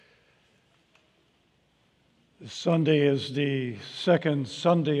Sunday is the second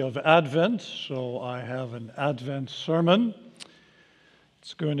Sunday of Advent, so I have an Advent sermon.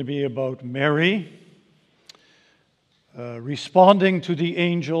 It's going to be about Mary responding to the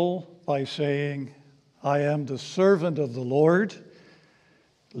angel by saying, "I am the servant of the Lord.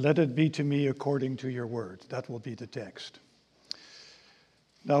 Let it be to me according to your word." That will be the text.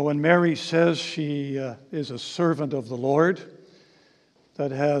 Now, when Mary says she is a servant of the Lord, that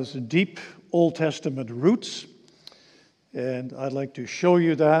has deep Old Testament roots. And I'd like to show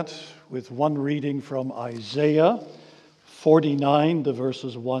you that with one reading from Isaiah 49, the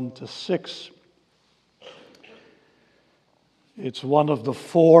verses 1 to 6. It's one of the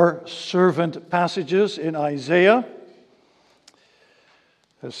four servant passages in Isaiah.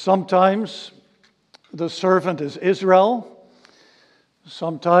 Sometimes the servant is Israel.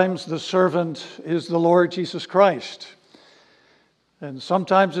 Sometimes the servant is the Lord Jesus Christ. And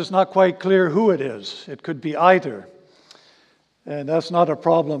sometimes it's not quite clear who it is. It could be either. And that's not a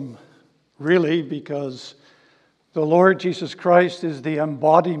problem, really, because the Lord Jesus Christ is the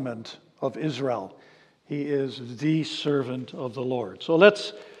embodiment of Israel. He is the servant of the Lord. So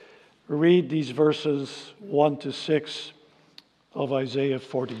let's read these verses 1 to 6 of Isaiah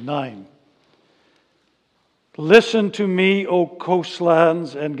 49. "Listen to me, O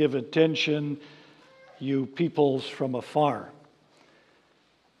coastlands, and give attention, you peoples from afar.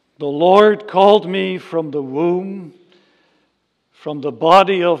 The Lord called me from the womb. From the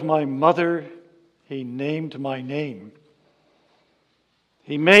body of my mother, he named my name.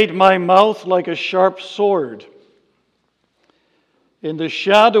 He made my mouth like a sharp sword. In the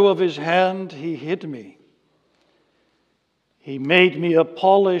shadow of his hand, he hid me. He made me a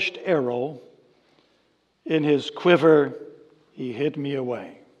polished arrow. In his quiver, he hid me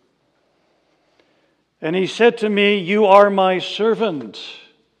away. And he said to me, 'You are my servant,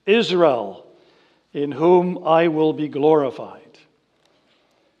 Israel, in whom I will be glorified.'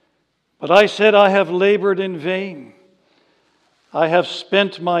 But I said, 'I have labored in vain. I have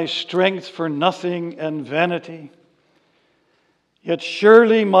spent my strength for nothing and vanity. Yet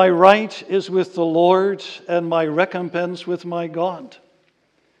surely my right is with the Lord, and my recompense with my God.'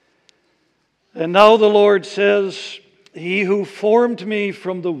 And now the Lord says, 'He who formed me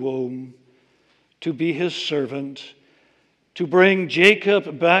from the womb to be his servant, to bring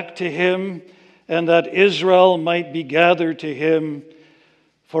Jacob back to him, and that Israel might be gathered to him.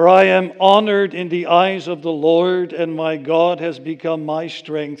 For I am honored in the eyes of the Lord, and my God has become my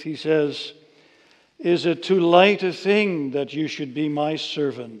strength,' he says. 'Is it too light a thing that you should be my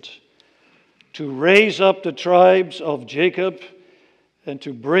servant, to raise up the tribes of Jacob, and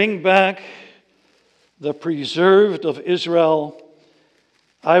to bring back the preserved of Israel?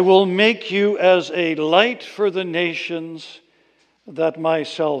 I will make you as a light for the nations, that my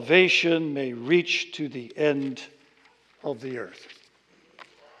salvation may reach to the end of the earth.'"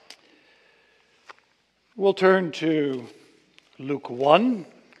 We'll turn to Luke 1,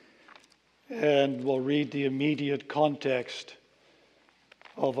 and we'll read the immediate context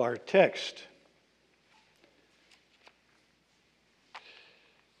of our text.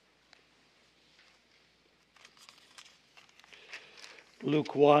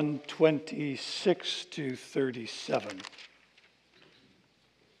 Luke 1, 26 to 37.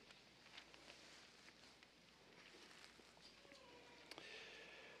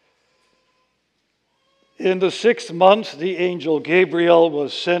 "In the 6th month, the angel Gabriel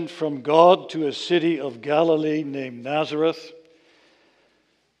was sent from God to a city of Galilee named Nazareth,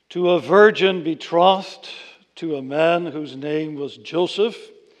 to a virgin betrothed to a man whose name was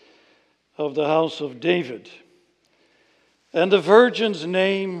Joseph, of the house of David. And the virgin's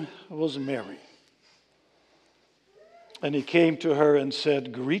name was Mary. And he came to her and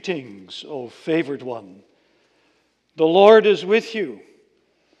said, 'Greetings, O favored one. The Lord is with you.'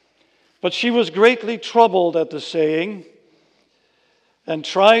 But she was greatly troubled at the saying, and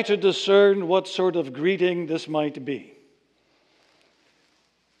tried to discern what sort of greeting this might be.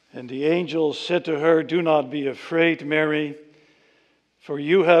 And the angel said to her, 'Do not be afraid, Mary, for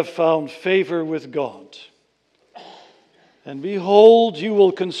you have found favor with God. And behold, you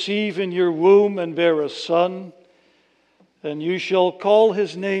will conceive in your womb and bear a son, and you shall call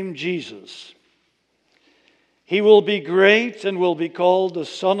his name Jesus. He will be great and will be called the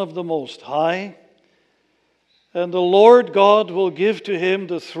Son of the Most High. And the Lord God will give to him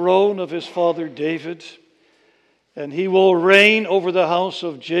the throne of his father David, and he will reign over the house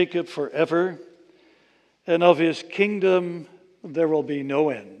of Jacob forever, and of his kingdom there will be no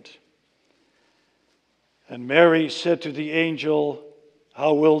end.' And Mary said to the angel,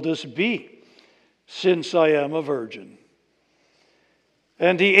 'How will this be, since I am a virgin?'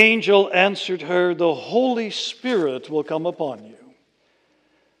 And the angel answered her, "The Holy Spirit will come upon you,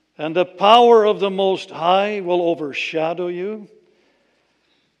 and the power of the Most High will overshadow you.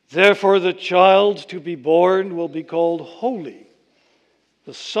 Therefore the child to be born will be called Holy,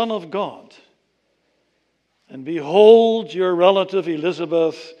 the Son of God. And behold, your relative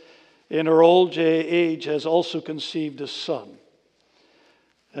Elizabeth, in her old age, has also conceived a son.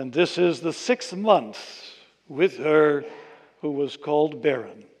 And this is the 6th month with her who was called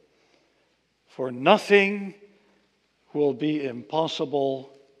barren. For nothing will be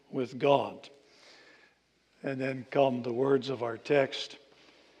impossible with God." And then come the words of our text.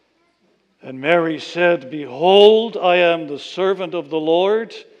 And Mary said, "Behold, I am the servant of the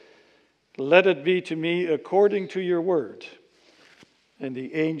Lord. Let it be to me according to your word." And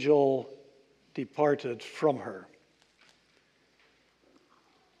the angel departed from her.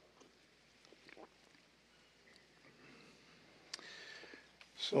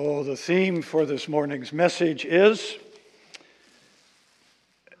 So the theme for this morning's message is,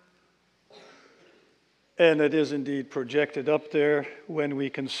 and it is indeed projected up there, when we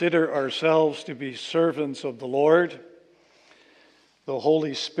consider ourselves to be servants of the Lord, the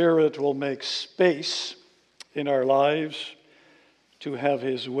Holy Spirit will make space in our lives to have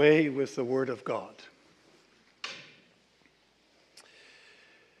his way with the Word of God.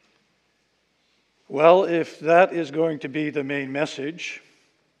 Well, if that is going to be the main message,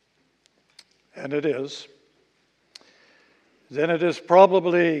 and it is, then it is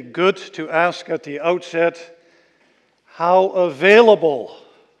probably good to ask at the outset, how available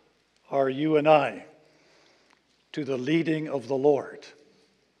are you and I to the leading of the Lord?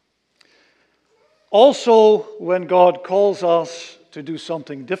 Also, when God calls us to do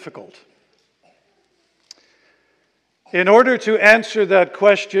something difficult. In order to answer that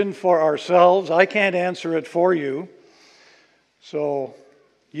question for ourselves, I can't answer it for you, so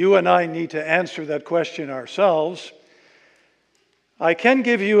you and I need to answer that question ourselves. I can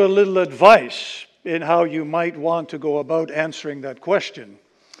give you a little advice in how you might want to go about answering that question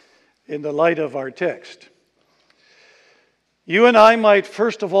in the light of our text. You and I might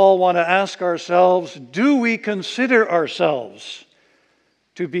first of all want to ask ourselves, do we consider ourselves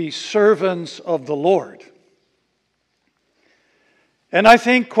to be servants of the Lord? And I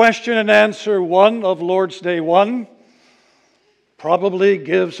think question and answer 1 of Lord's Day 1 probably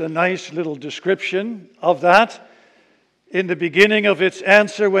gives a nice little description of that. In the beginning of its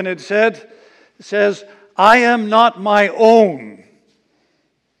answer, when it says, "I am not my own,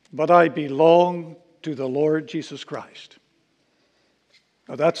 but I belong to the Lord Jesus Christ."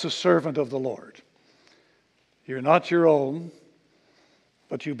 Now that's a servant of the Lord. You're not your own,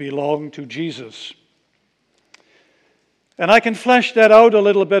 but you belong to Jesus. And I can flesh that out a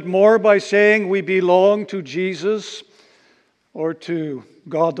little bit more by saying we belong to Jesus, or to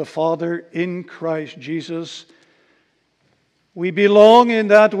God the Father in Christ Jesus. We belong in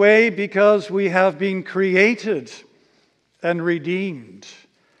that way because we have been created and redeemed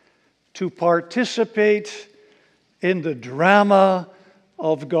to participate in the drama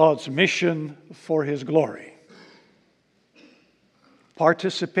of God's mission for his glory.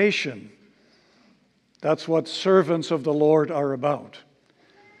 Participation. That's what servants of the Lord are about.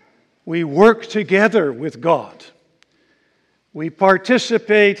 We work together with God. We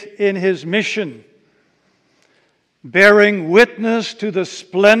participate in his mission, bearing witness to the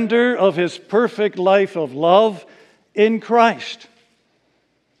splendor of his perfect life of love in Christ.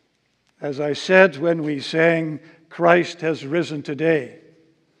 As I said when we sang, "Christ has risen today."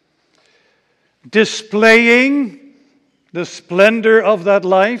 Displaying the splendor of that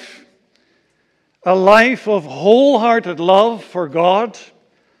life, a life of wholehearted love for God,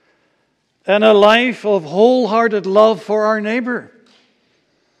 and a life of wholehearted love for our neighbor.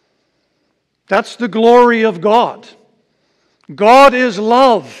 That's the glory of God. God is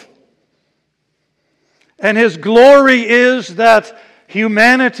love. And his glory is that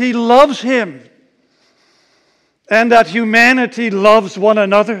humanity loves him, and that humanity loves one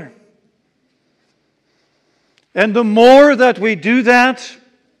another. And the more that we do that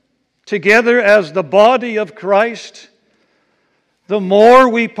together as the body of Christ, the more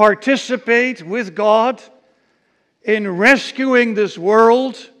we participate with God in rescuing this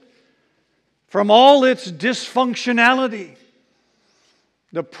world from all its dysfunctionality,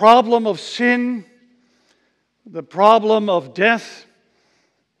 the problem of sin, the problem of death,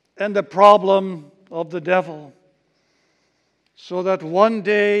 and the problem of the devil, so that one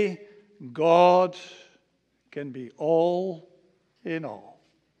day God can be all in all.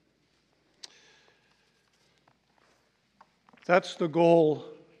 That's the goal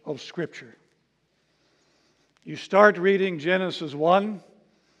of Scripture. You start reading Genesis 1,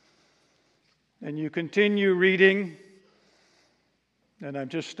 and you continue reading, and I'm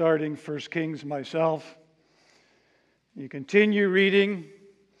just starting 1 Kings myself. You continue reading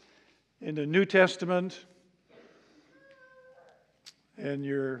in the New Testament, and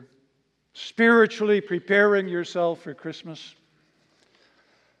you're spiritually preparing yourself for Christmas.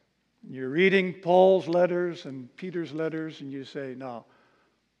 You're reading Paul's letters and Peter's letters, and you say, now,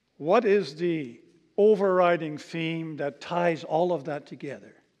 what is the overriding theme that ties all of that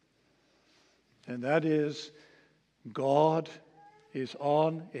together? And that is, God is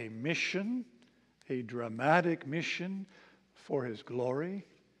on a mission, a dramatic mission for His glory,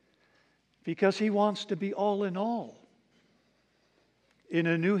 because He wants to be all in all in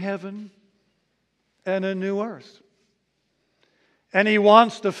a new heaven and a new earth. And He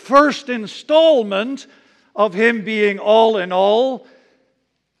wants the first installment of Him being all in all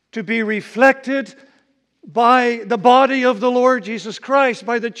to be reflected by the body of the Lord Jesus Christ,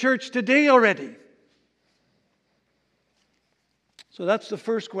 by the church today already. So that's the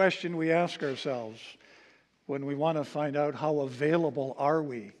first question we ask ourselves when we want to find out how available are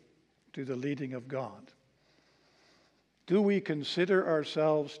we to the leading of God. Do we consider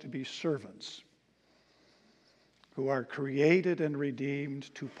ourselves to be servants who are created and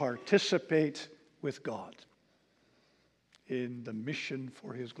redeemed to participate with God in the mission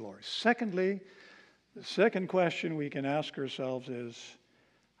for His glory? Secondly, the second question we can ask ourselves is,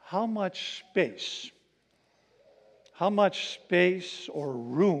 how much space or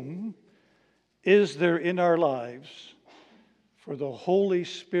room is there in our lives for the Holy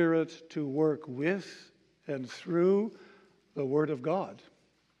Spirit to work with and through the Word of God?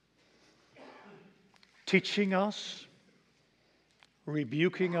 Teaching us,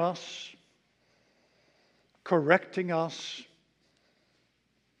 rebuking us, correcting us,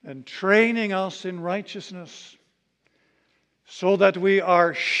 and training us in righteousness, so that we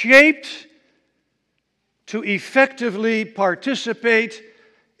are shaped to effectively participate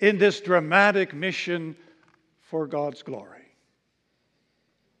in this dramatic mission for God's glory.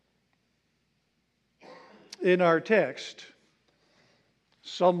 In our text,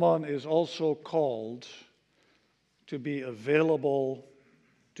 someone is also called to be available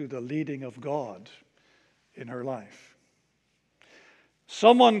to the leading of God in her life.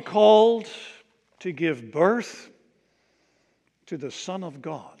 Someone called to give birth to the Son of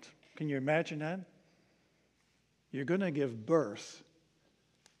God. Can you imagine that? You're going to give birth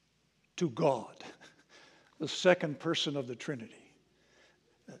to God, the second person of the Trinity.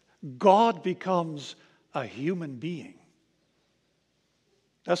 God becomes a human being.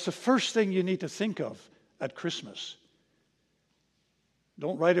 That's the first thing you need to think of at Christmas.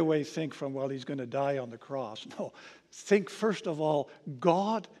 Don't right away think from, well, He's going to die on the cross. No, think first of all,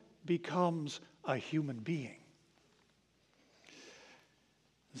 God becomes a human being.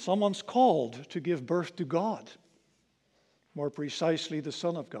 Someone's called to give birth to God, more precisely the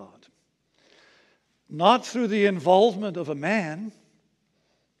Son of God. Not through the involvement of a man,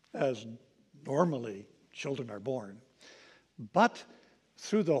 as normally children are born, but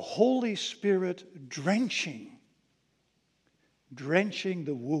through the Holy Spirit drenching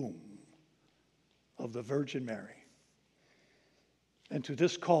the womb of the Virgin Mary. And to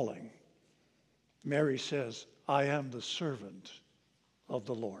this calling, Mary says, I am the servant of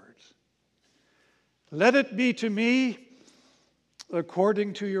the Lord. Let it be to me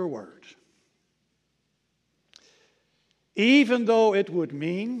according to your word. Even though it would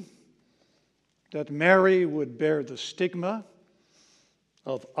mean that Mary would bear the stigma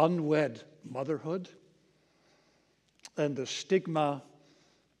of unwed motherhood and the stigma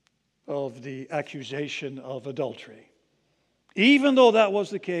of the accusation of adultery. Even though that was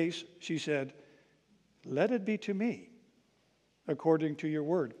the case, she said, let it be to me according to your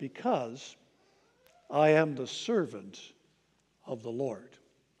word, because I am the servant of the Lord.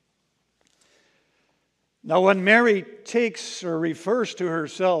 Now, when Mary takes or refers to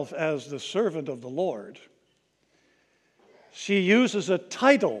herself as the servant of the Lord, she uses a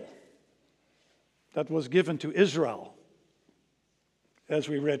title that was given to Israel, as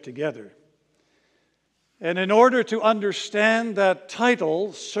we read together. And in order to understand that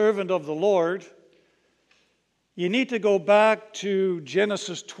title, servant of the Lord, you need to go back to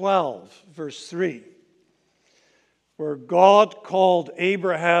Genesis 12, verse 3, where God called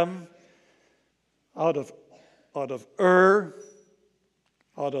Abraham out of Ur,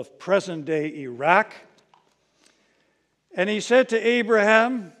 out of present-day Iraq. And He said to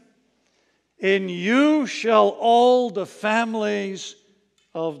Abraham, in you shall all the families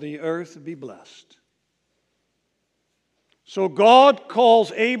of the earth be blessed. So God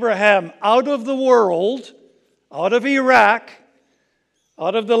calls Abraham out of the world, out of Iraq,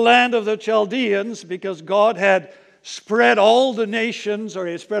 out of the land of the Chaldeans, because God had spread all the nations, or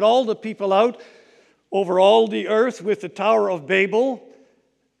He had spread all the people out over all the earth with the Tower of Babel.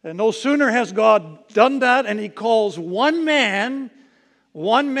 And no sooner has God done that, and He calls one man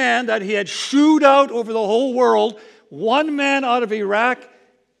that He had shooed out over the whole world, one man out of Iraq,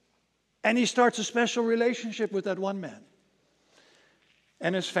 and He starts a special relationship with that one man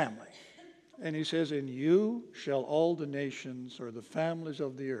and his family. And He says, "In you shall all the nations," or the families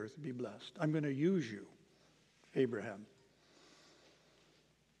of the earth, "be blessed." I'm going to use you, Abraham.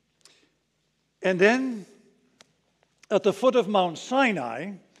 And then, at the foot of Mount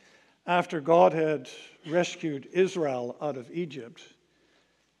Sinai, after God had rescued Israel out of Egypt,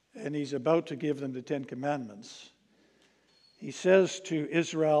 and He's about to give them the Ten Commandments, He says to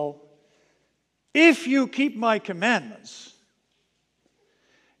Israel, "If you keep my commandments,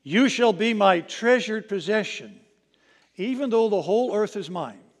 you shall be my treasured possession, even though the whole earth is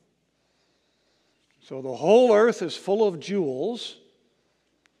mine." So the whole earth is full of jewels,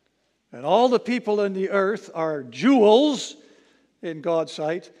 and all the people in the earth are jewels in God's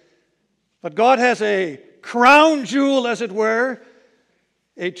sight. But God has a crown jewel, as it were,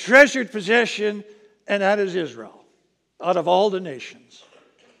 a treasured possession, and that is Israel, out of all the nations.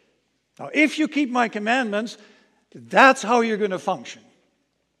 Now, if you keep my commandments, that's how you're going to function.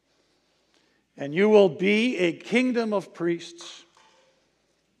 And you will be a kingdom of priests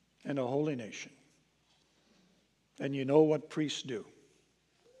and a holy nation. And you know what priests do.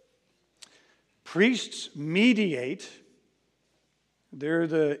 Priests mediate. They're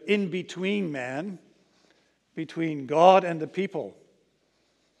the in-between man between God and the people,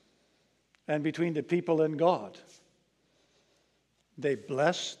 and between the people and God. They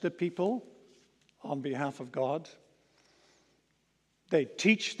bless the people on behalf of God. They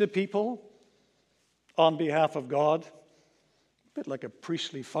teach the people on behalf of God. A bit like a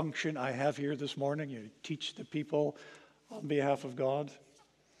priestly function I have here this morning. You teach the people on behalf of God.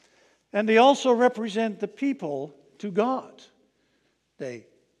 And they also represent the people to God. They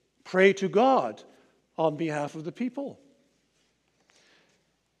pray to God on behalf of the people.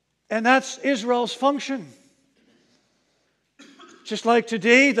 And that's Israel's function. Just like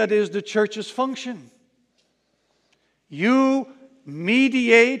today, that is the church's function. You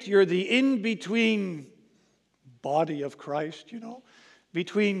mediate, you're the in-between body of Christ,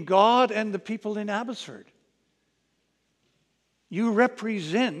 between God and the people in Abbotsford. You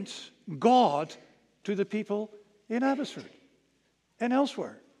represent God to the people in Abbotsford and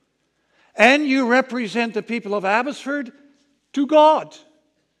elsewhere. And you represent the people of Abbotsford to God.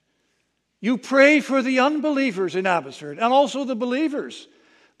 You pray for the unbelievers in Abbotsford and also the believers,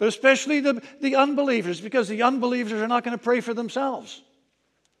 but especially the unbelievers, because the unbelievers are not going to pray for themselves.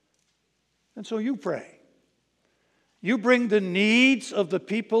 And so you pray. You bring the needs of the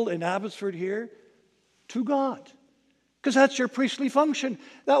people in Abbotsford here to God, because that's your priestly function.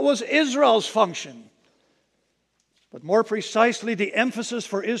 That was Israel's function. But more precisely, the emphasis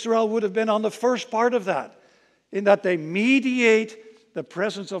for Israel would have been on the first part of that, in that they mediate the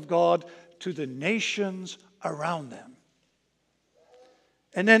presence of God to the nations around them.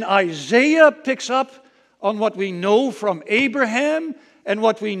 And then Isaiah picks up on what we know from Abraham and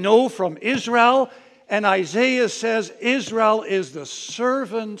what we know from Israel. And Isaiah says Israel is the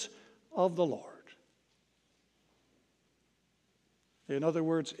servant of the Lord. In other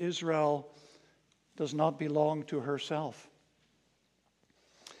words, Israel does not belong to herself.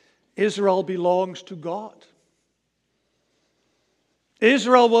 Israel belongs to God.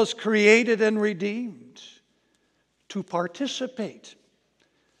 Israel was created and redeemed to participate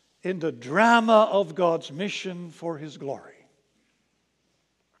in the drama of God's mission for His glory,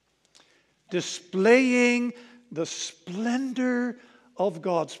 displaying the splendor of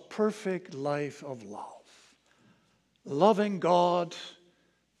God's perfect life of love. Loving God,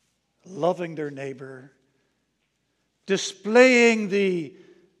 loving their neighbor, displaying the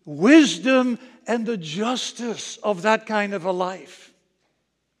wisdom and the justice of that kind of a life.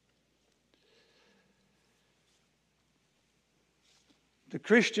 The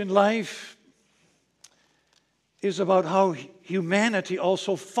Christian life is about how humanity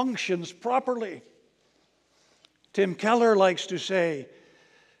also functions properly. Tim Keller likes to say,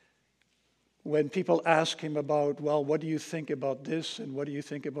 when people ask him about, well, what do you think about this and what do you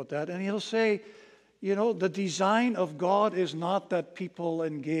think about that? And he'll say, the design of God is not that people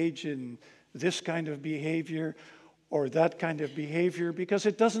engage in this kind of behavior or that kind of behavior, because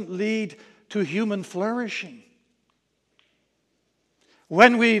it doesn't lead to human flourishing.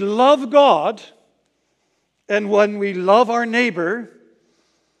 When we love God and when we love our neighbor,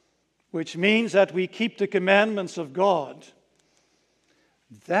 which means that we keep the commandments of God,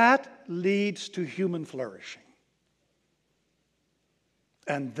 That leads to human flourishing.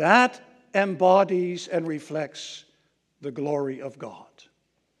 And that embodies and reflects the glory of God.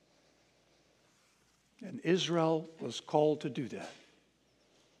 And Israel was called to do that.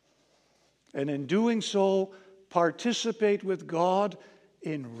 And in doing so, participate with God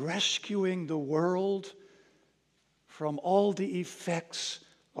in rescuing the world from all the effects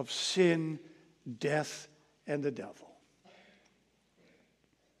of sin, death, and the devil.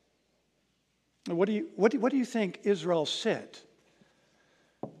 What do you think Israel said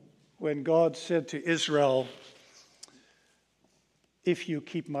when God said to Israel, "If you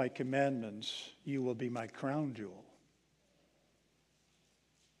keep my commandments, you will be my crown jewel.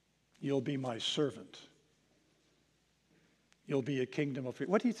 You'll be my servant. You'll be a kingdom of..."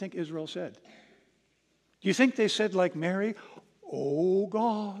 What do you think Israel said? Do you think they said like Mary, "Oh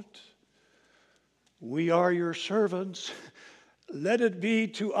God, we are your servants. Let it be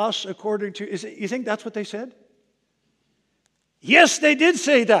to us according to..." You think that's what they said? Yes, they did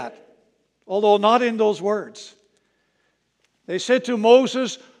say that, although not in those words. They said to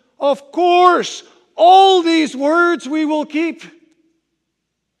Moses, "Of course, all these words we will keep."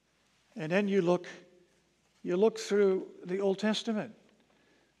 And then you look through the Old Testament,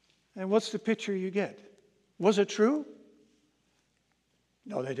 and what's the picture you get? Was it true?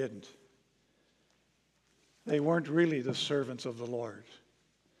 No, they didn't. They weren't really the servants of the Lord.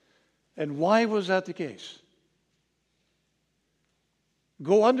 And why was that the case?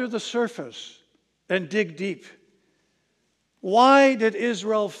 Go under the surface and dig deep. Why did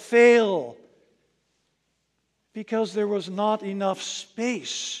Israel fail? Because there was not enough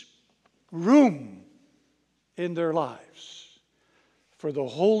space, room in their lives for the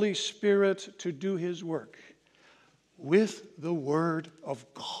Holy Spirit to do His work with the Word of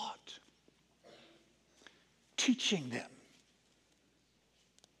God, teaching them,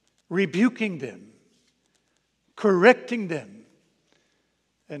 rebuking them, correcting them,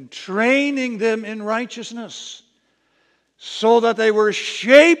 and training them in righteousness, so that they were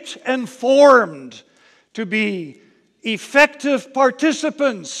shaped and formed to be effective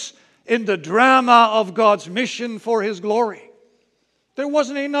participants in the drama of God's mission for His glory. There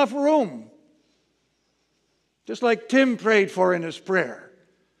wasn't enough room. Just like Tim prayed for in his prayer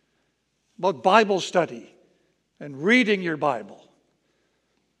about Bible study and reading your Bible.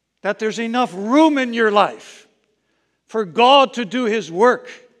 That there's enough room in your life for God to do His work,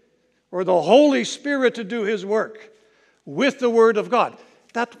 or the Holy Spirit to do His work with the Word of God.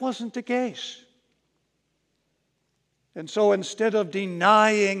 That wasn't the case. And so instead of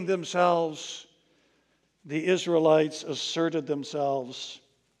denying themselves, the Israelites asserted themselves.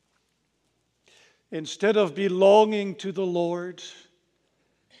 Instead of belonging to the Lord,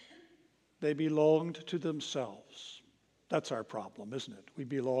 they belonged to themselves. That's our problem, isn't it? We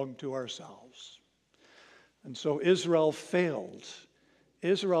belong to ourselves. And so Israel failed.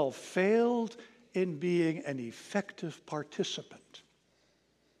 Israel failed in being an effective participant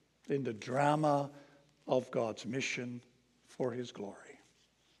in the drama of God's mission for His glory.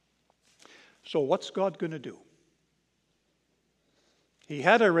 So what's God going to do? He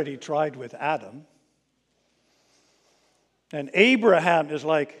had already tried with Adam. And Abraham is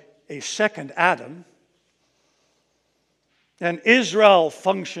like a second Adam. And Israel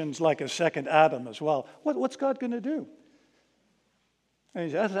functions like a second Adam as well. What's God going to do?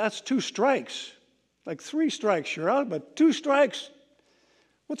 And that's 2 strikes. Like 3 strikes, you're out, but 2 strikes.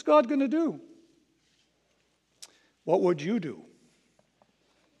 What's God going to do? What would you do?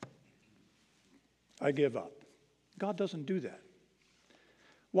 I give up. God doesn't do that.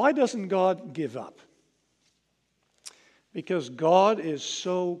 Why doesn't God give up? Because God is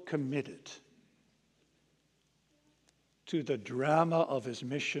so committed to the drama of His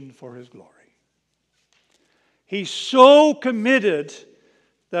mission for His glory. He's so committed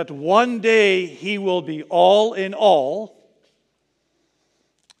that one day He will be all in all.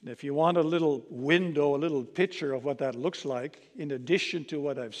 And if you want a little window, a little picture of what that looks like, in addition to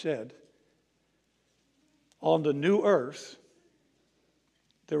what I've said, on the new earth,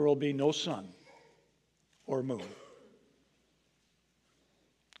 there will be no sun or moon.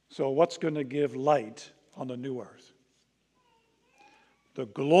 So what's going to give light on the new earth? The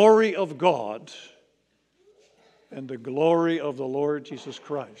glory of God and the glory of the Lord Jesus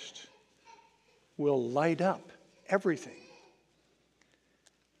Christ will light up everything.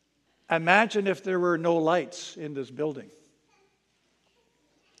 Imagine if there were no lights in this building.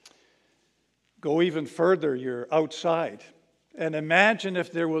 Go even further, you're outside. And imagine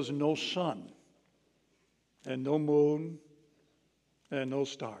if there was no sun and no moon and no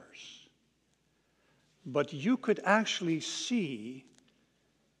stars. But you could actually see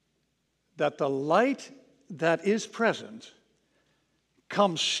that the light that is present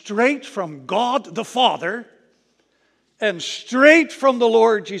comes straight from God the Father and straight from the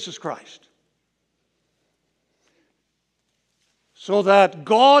Lord Jesus Christ. So that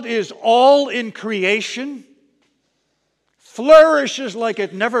God is all in creation, flourishes like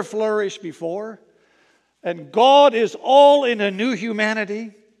it never flourished before, and God is all in a new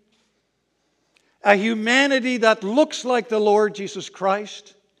humanity, a humanity that looks like the Lord Jesus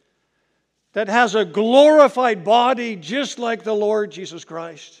Christ, that has a glorified body just like the Lord Jesus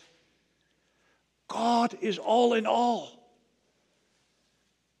Christ. God is all in all.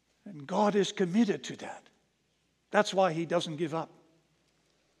 And God is committed to that. That's why He doesn't give up.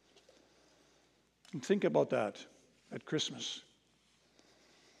 And think about that at Christmas.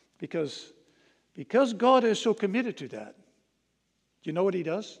 Because God is so committed to that, do you know what He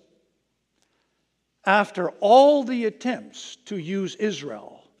does? After all the attempts to use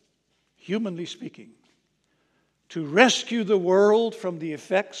Israel, humanly speaking, to rescue the world from the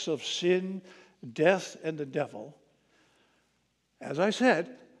effects of sin, death, and the devil, as I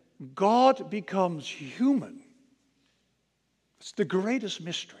said, God becomes human. It's the greatest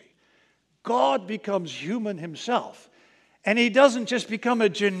mystery. God becomes human Himself. And He doesn't just become a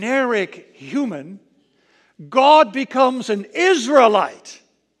generic human. God becomes an Israelite.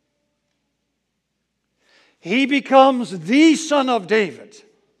 He becomes the Son of David,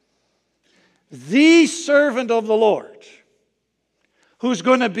 the servant of the Lord, who's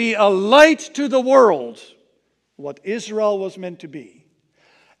going to be a light to the world, what Israel was meant to be.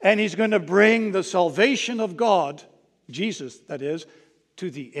 And He's going to bring the salvation of God, Jesus that is,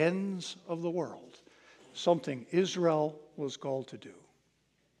 to the ends of the world. Something Israel was called to do.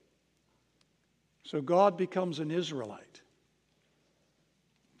 So God becomes an Israelite.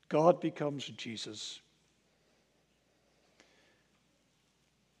 God becomes Jesus.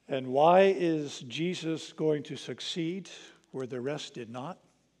 And why is Jesus going to succeed where the rest did not?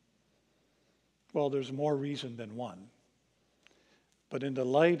 Well, there's more reason than one. But in the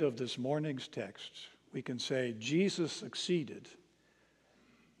light of this morning's text, we can say Jesus succeeded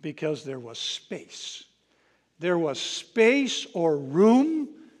because there was space. There was space or room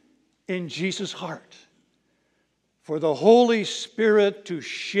in Jesus' heart for the Holy Spirit to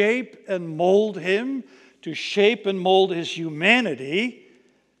shape and mold Him, to shape and mold His humanity,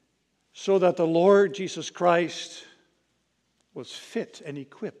 so that the Lord Jesus Christ was fit and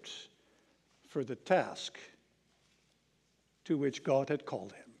equipped for the task to which God had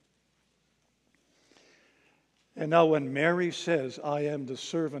called Him. And now when Mary says, I am the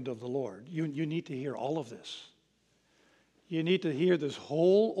servant of the Lord, you need to hear all of this. You need to hear this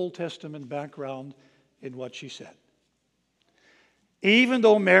whole Old Testament background in what she said. Even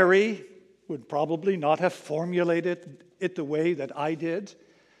though Mary would probably not have formulated it the way that I did,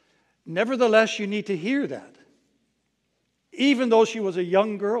 nevertheless, you need to hear that. Even though she was a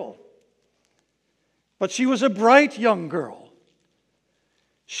young girl. But she was a bright young girl.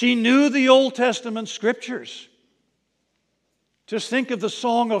 She knew the Old Testament scriptures. Just think of the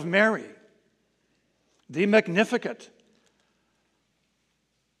Song of Mary, the Magnificat.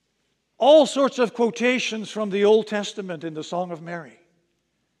 All sorts of quotations from the Old Testament in the Song of Mary.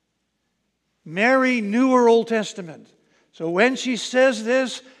 Mary knew her Old Testament. So when she says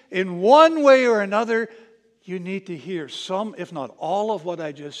this, in one way or another, you need to hear some, if not all, of what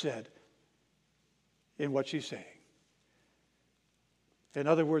I just said in what she's saying. In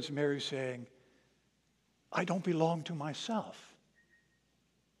other words, Mary's saying, I don't belong to myself,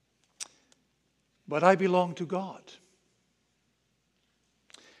 but I belong to God.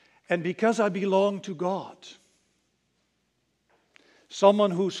 And because I belong to God,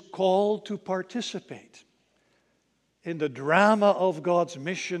 someone who's called to participate in the drama of God's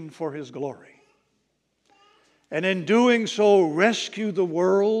mission for His glory, and in doing so rescue the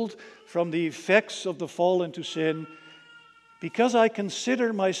world from the effects of the fall into sin, because I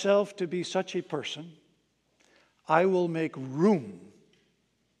consider myself to be such a person, I will make room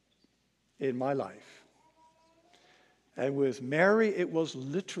in my life. And with Mary, it was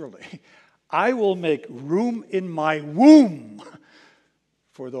literally, I will make room in my womb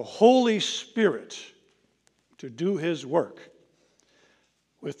for the Holy Spirit to do His work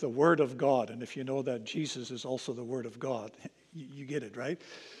with the Word of God. And if you know that Jesus is also the Word of God, you get it, right?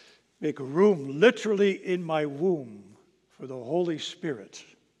 Make room literally in my womb for the Holy Spirit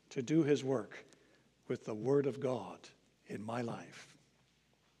to do His work with the Word of God in my life.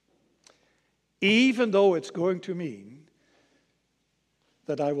 Even though it's going to mean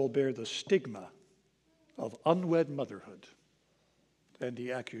that I will bear the stigma of unwed motherhood and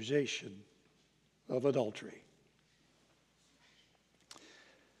the accusation of adultery.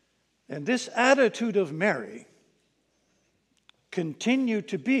 And this attitude of Mary continued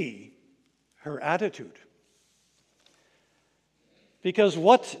to be her attitude. Because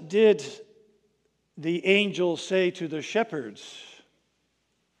what did the angel say to the shepherds,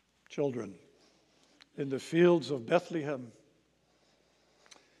 children, in the fields of Bethlehem?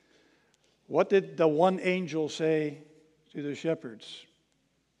 What did the one angel say to the shepherds?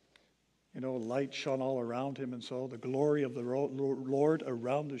 Light shone all around him, and so the glory of the Lord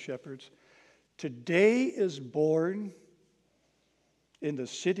around the shepherds. Today is born in the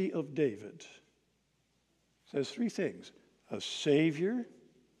city of David. It says three things: a Savior,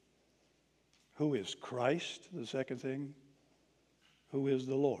 who is Christ, the second thing, who is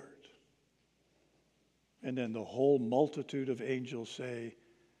the Lord. And then the whole multitude of angels say,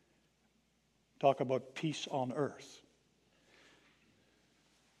 talk about peace on earth.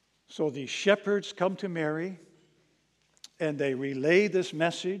 So the shepherds come to Mary, and they relay this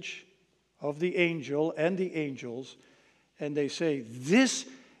message of the angel and the angels, and they say, this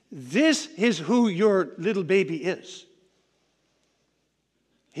is who your little baby is.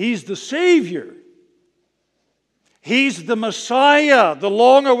 He's the Savior. He's the Messiah, the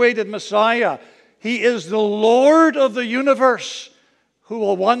long-awaited Messiah. He is the Lord of the universe, who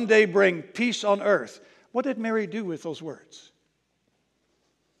will one day bring peace on earth. What did Mary do with those words?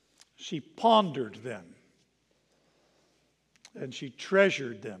 She pondered them, and she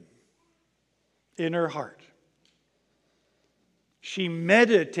treasured them in her heart. She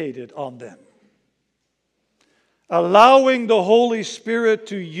meditated on them, allowing the Holy Spirit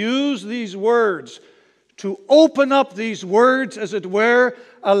to use these words, to open up these words, as it were,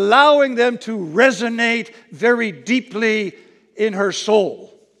 allowing them to resonate very deeply in her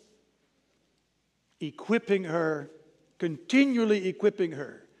soul, equipping her, continually equipping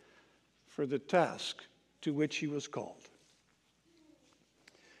her for the task to which she was called.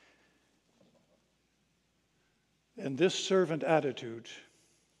 And this servant attitude,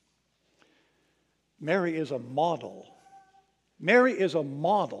 Mary is a model. Mary is a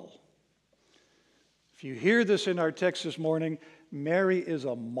model. If you hear this in our text this morning, Mary is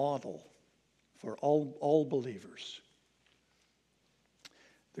a model for all believers.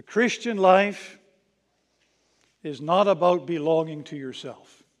 The Christian life is not about belonging to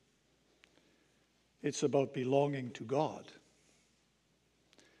yourself. It's about belonging to God.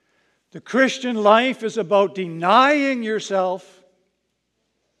 The Christian life is about denying yourself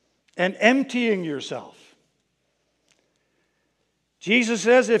and emptying yourself. Jesus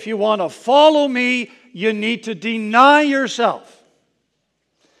says, if you want to follow me, you need to deny yourself.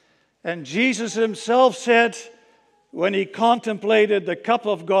 And Jesus himself said, when he contemplated the cup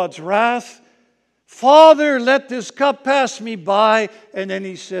of God's wrath, Father, let this cup pass me by. And then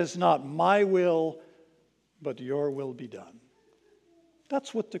he says, not my will, but your will be done.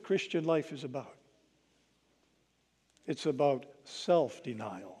 That's what the Christian life is about. It's about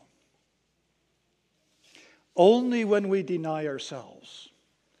self-denial. Only when we deny ourselves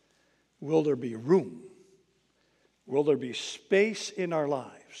will there be room, will there be space in our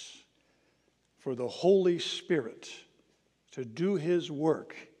lives for the Holy Spirit to do his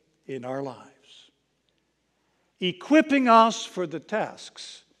work in our lives, equipping us for the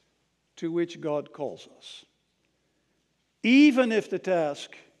tasks to which God calls us, even if the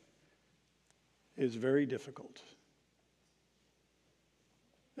task is very difficult.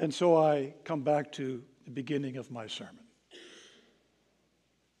 And so I come back to the beginning of my sermon.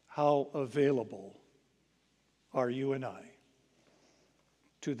 How available are you and I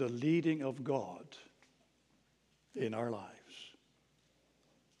to the leading of God in our lives?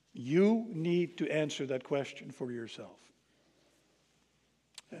 You need to answer that question for yourself,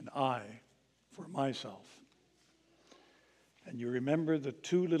 and I for myself. And you remember the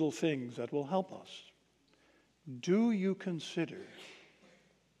two little things that will help us. Do you consider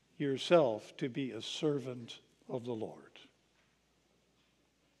yourself to be a servant of the Lord?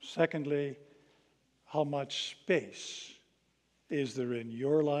 Secondly, how much space is there in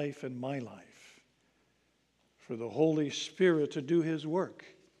your life and my life for the Holy Spirit to do his work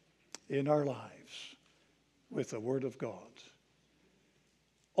in our lives with the Word of God?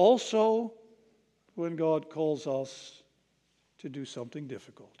 Also, when God calls us to do something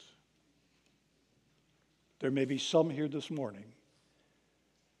difficult. There may be some here this morning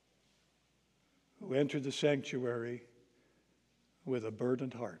who entered the sanctuary with a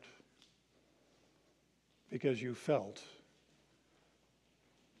burdened heart because you felt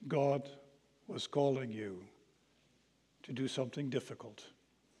God was calling you to do something difficult.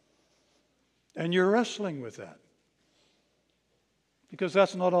 And you're wrestling with that because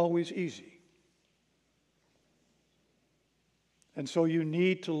that's not always easy. And so you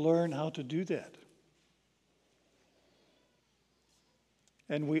need to learn how to do that.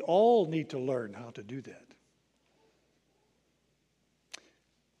 And we all need to learn how to do that.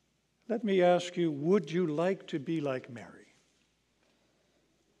 Let me ask you, would you like to be like Mary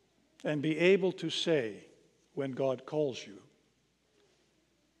and be able to say when God calls you,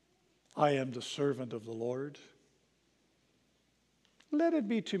 I am the servant of the Lord? Let it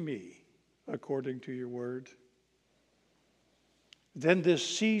be to me according to your word. Then this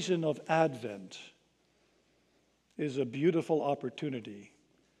season of Advent is a beautiful opportunity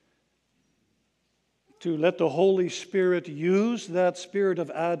to let the Holy Spirit use that spirit of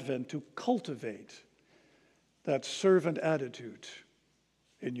Advent to cultivate that servant attitude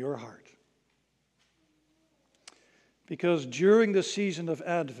in your heart. Because during the season of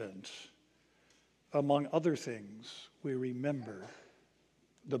Advent, among other things, we remember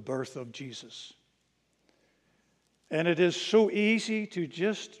the birth of Jesus. And it is so easy to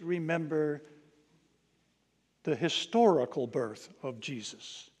just remember the historical birth of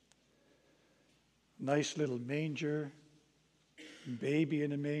Jesus. Nice little manger, baby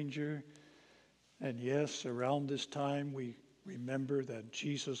in a manger. And yes, around this time we remember that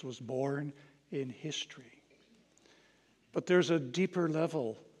Jesus was born in history. But there's a deeper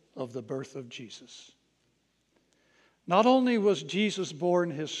level of the birth of Jesus. Not only was Jesus born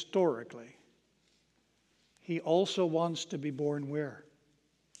historically, he also wants to be born where?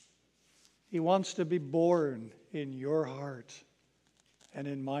 He wants to be born in your heart and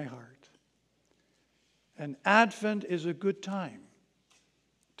in my heart. And Advent is a good time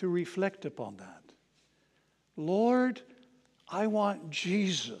to reflect upon that. Lord, I want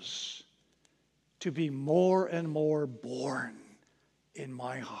Jesus to be more and more born in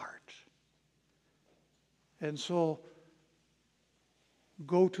my heart. And so,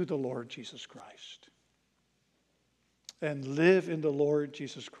 go to the Lord Jesus Christ and live in the Lord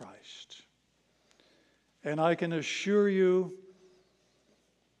Jesus Christ. And I can assure you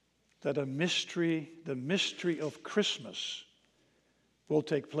that the mystery of Christmas will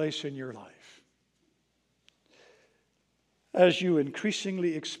take place in your life. As you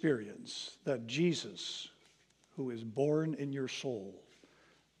increasingly experience that Jesus, who is born in your soul,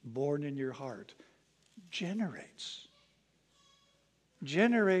 born in your heart, generates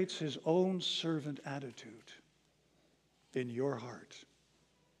his own servant attitude in your heart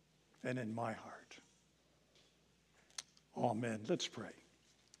and in my heart. Amen. Let's pray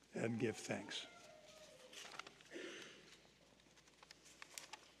and give thanks.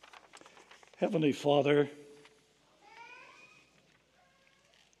 Heavenly Father,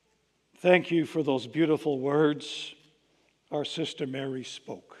 thank you for those beautiful words our sister Mary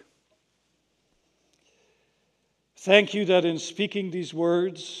spoke. Thank you that in speaking these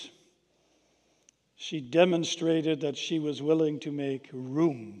words, she demonstrated that she was willing to make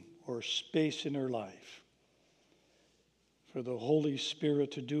room or space in her life for the Holy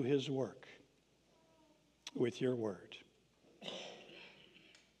Spirit to do his work with your word.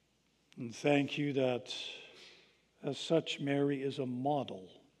 And thank you that as such, Mary is a model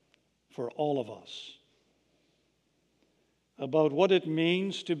for all of us about what it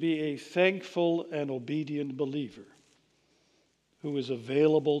means to be a thankful and obedient believer who is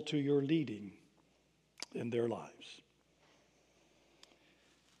available to your leading in their lives.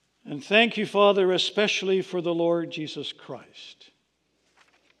 And thank you, Father, especially for the Lord Jesus Christ,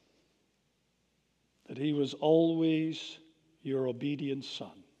 that he was always your obedient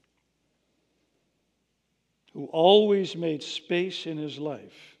Son, who always made space in his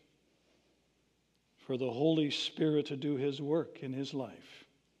life for the Holy Spirit to do his work in his life.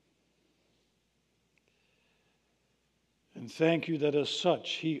 And thank you that as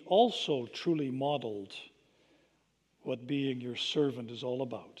such, he also truly modeled what being your servant is all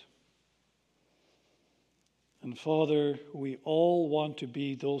about. And Father, we all want to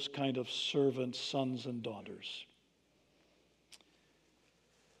be those kind of servant sons and daughters.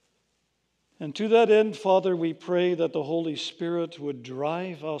 And to that end, Father, we pray that the Holy Spirit would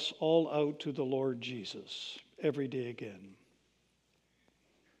drive us all out to the Lord Jesus every day again,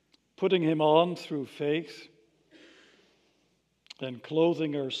 putting him on through faith and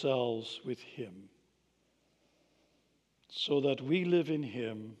clothing ourselves with him, so that we live in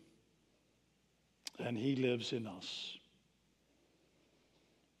him and he lives in us.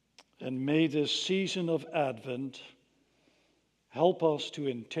 And may this season of Advent help us to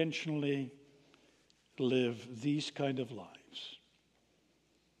intentionally live these kind of lives.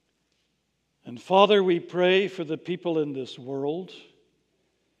 And Father, we pray for the people in this world,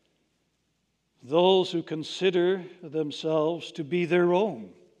 those who consider themselves to be their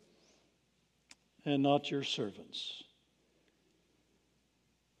own and not your servants.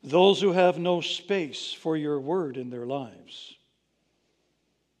 those who have no space for your word in their lives,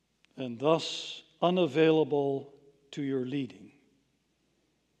 and thus unavailable to your leading.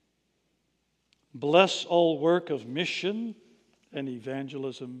 Bless all work of mission and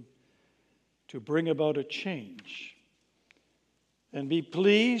evangelism to bring about a change, and be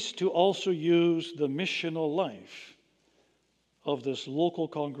pleased to also use the missional life of this local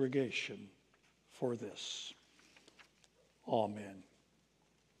congregation for this. Amen.